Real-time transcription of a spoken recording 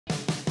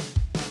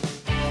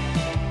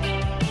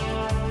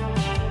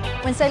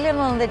When sailing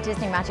on the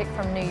Disney Magic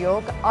from New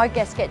York, our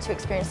guests get to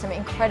experience some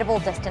incredible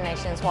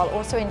destinations while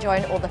also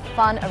enjoying all the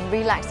fun and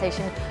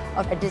relaxation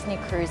of a Disney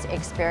cruise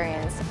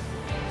experience.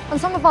 On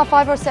some of our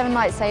 5 or 7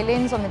 night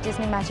sailings on the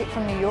Disney Magic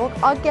from New York,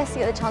 our guests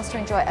get the chance to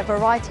enjoy a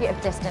variety of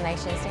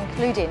destinations,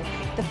 including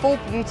the full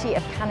beauty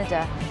of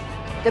Canada,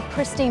 the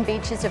pristine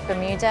beaches of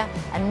Bermuda,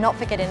 and not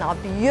forgetting our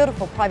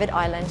beautiful private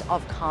island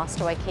of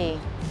Castaway Cay.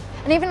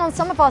 And even on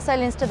some of our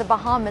sailings to the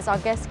Bahamas, our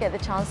guests get the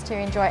chance to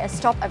enjoy a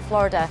stop at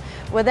Florida,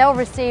 where they'll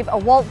receive a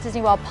Walt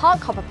Disney World Park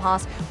Hopper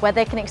Pass, where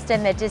they can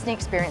extend their Disney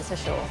experience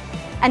ashore.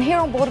 And here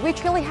on board, we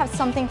truly have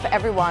something for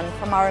everyone,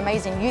 from our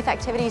amazing youth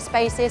activity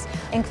spaces,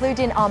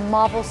 including our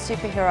Marvel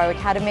Superhero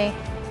Academy.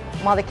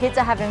 While the kids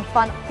are having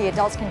fun, the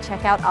adults can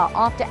check out our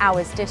after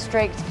hours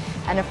district,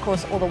 and of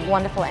course, all the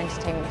wonderful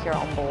entertainment here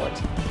on board.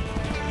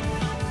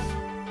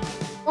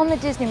 On the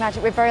Disney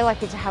Magic, we're very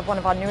lucky to have one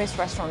of our newest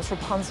restaurants,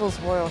 Rapunzel's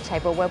Royal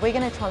Table, where we're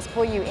going to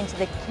transport you into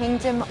the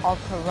Kingdom of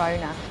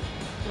Corona.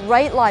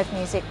 Great live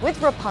music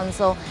with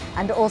Rapunzel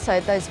and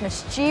also those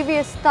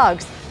mischievous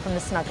thugs from the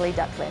Snuggly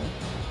Duckling.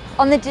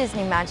 On the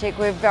Disney Magic,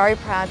 we're very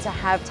proud to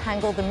have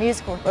Tangled the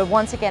Musical, where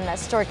once again that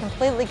story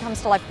completely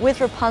comes to life with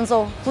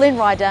Rapunzel, Flynn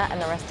Rider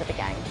and the rest of the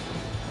gang.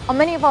 On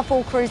many of our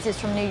fall cruises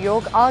from New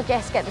York, our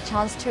guests get the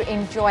chance to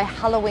enjoy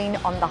Halloween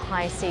on the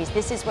high seas.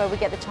 This is where we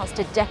get the chance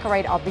to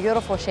decorate our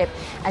beautiful ship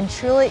and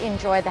truly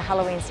enjoy the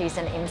Halloween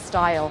season in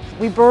style.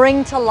 We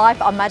bring to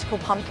life our magical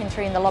pumpkin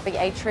tree in the lobby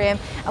atrium,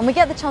 and we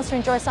get the chance to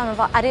enjoy some of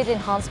our added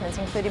enhancements,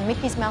 including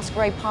Mickey's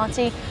Masquerade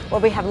Party, where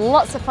we have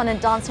lots of fun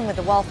and dancing with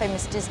the world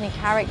famous Disney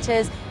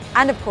characters,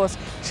 and of course,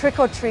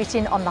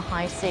 trick-or-treating on the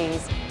high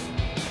seas.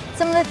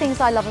 Some of the things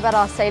I love about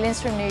our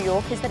sailings from New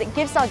York is that it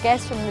gives our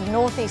guests from the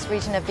northeast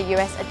region of the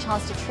US a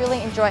chance to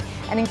truly enjoy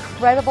an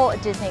incredible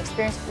Disney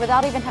experience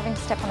without even having to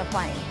step on a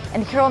plane.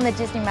 And here on the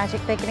Disney Magic,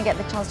 they're going to get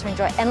the chance to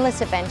enjoy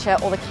endless adventure,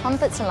 all the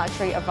comforts and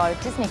luxury of our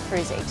Disney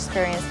cruise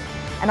experience.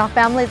 And our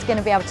family is going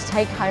to be able to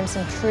take home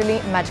some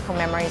truly magical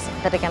memories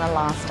that are going to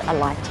last a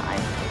lifetime.